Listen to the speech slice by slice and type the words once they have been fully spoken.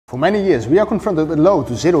For many years, we are confronted with low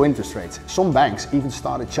to zero interest rates. Some banks even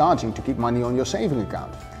started charging to keep money on your saving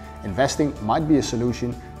account. Investing might be a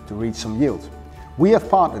solution to reach some yield. We have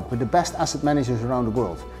partnered with the best asset managers around the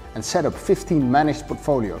world and set up 15 managed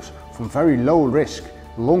portfolios, from very low risk,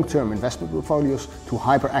 long-term investment portfolios to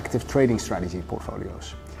hyperactive trading strategy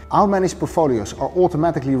portfolios. Our managed portfolios are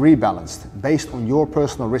automatically rebalanced based on your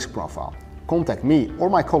personal risk profile. Contact me or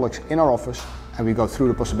my colleagues in our office and we go through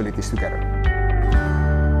the possibilities together.